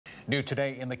New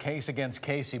today in the case against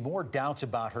Casey, more doubts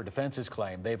about her defense's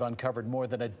claim. They've uncovered more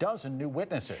than a dozen new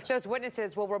witnesses. Those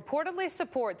witnesses will reportedly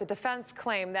support the defense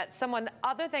claim that someone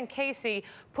other than Casey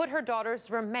put her daughter's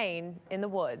remains in the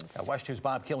woods. Now, West 2's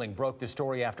Bob Killing broke the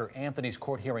story after Anthony's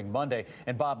court hearing Monday.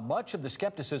 And Bob, much of the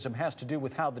skepticism has to do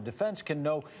with how the defense can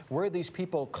know where these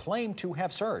people claim to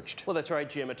have searched. Well, that's right,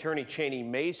 Jim. Attorney Cheney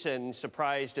Mason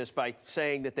surprised us by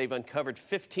saying that they've uncovered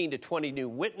 15 to 20 new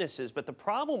witnesses. But the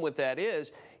problem with that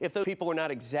is, if those people are not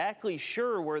exactly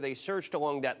sure where they searched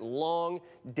along that long,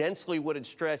 densely wooded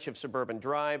stretch of Suburban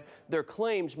Drive, their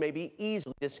claims may be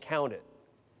easily discounted.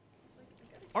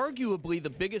 Arguably, the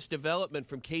biggest development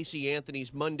from Casey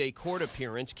Anthony's Monday court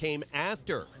appearance came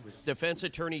after defense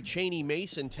attorney Cheney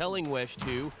Mason telling West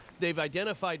 2 they've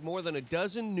identified more than a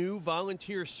dozen new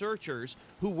volunteer searchers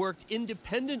who worked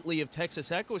independently of Texas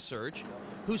EchoSearch,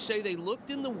 who say they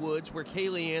looked in the woods where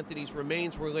Caylee Anthony's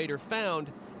remains were later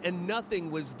found and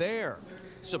nothing was there,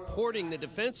 supporting the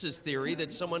defense's theory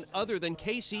that someone other than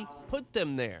Casey put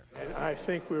them there. And I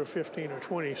think we were 15 or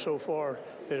 20 so far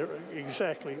that are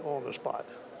exactly on the spot,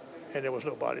 and there was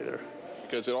nobody there.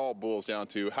 Because it all boils down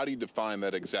to, how do you define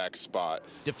that exact spot?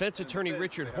 Defense attorney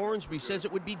Richard Hornsby says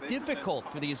it would be difficult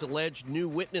for these alleged new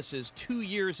witnesses 2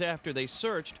 years after they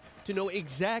searched to know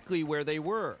exactly where they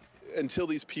were. Until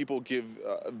these people give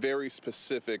very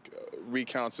specific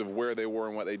recounts of where they were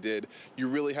and what they did, you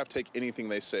really have to take anything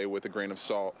they say with a grain of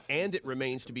salt. And it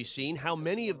remains to be seen how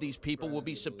many of these people will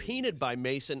be subpoenaed by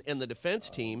Mason and the defense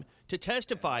team to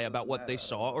testify about what they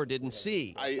saw or didn't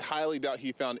see. I highly doubt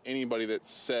he found anybody that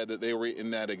said that they were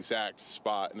in that exact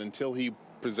spot. And until he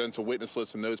presents a witness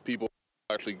list and those people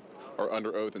actually are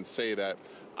under oath and say that,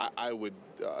 I would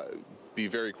be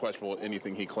very questionable at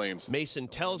anything he claims. Mason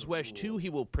tells West 2 he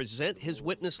will present his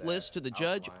witness list to the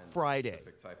judge Friday.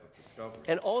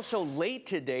 And also late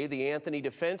today, the Anthony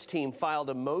defense team filed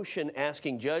a motion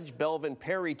asking Judge Belvin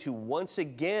Perry to once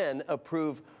again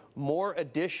approve more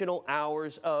additional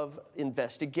hours of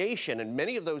investigation. And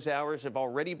many of those hours have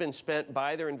already been spent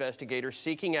by their investigators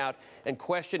seeking out and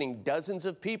questioning dozens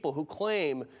of people who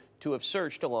claim to have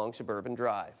searched along Suburban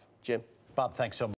Drive. Jim? Bob, thanks so much.